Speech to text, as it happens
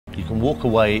You can walk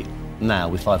away now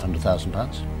with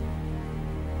 £500,000.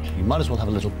 You might as well have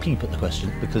a little peep at the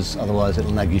question, because otherwise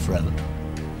it'll nag you forever.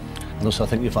 And also I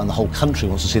think you'll find the whole country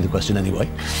wants to see the question anyway.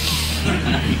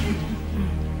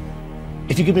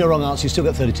 If you give me a wrong answer, you still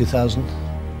get 32,000.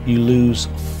 You lose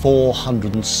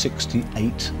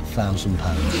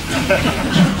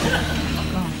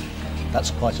 £468,000. That's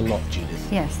quite a lot, Judith.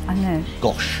 Yes, I know.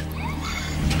 Gosh.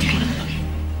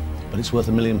 But it's worth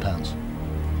 £1 million.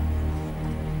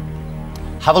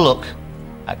 Have a look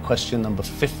at question number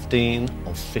 15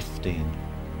 of 15.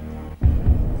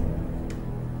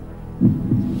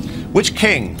 Which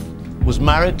king was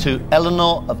married to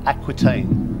Eleanor of Aquitaine?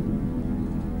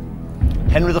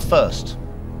 Henry I,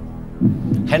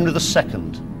 Henry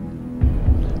II,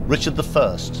 Richard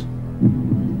I,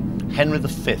 Henry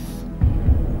V?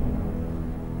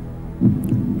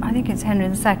 I think it's Henry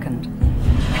II.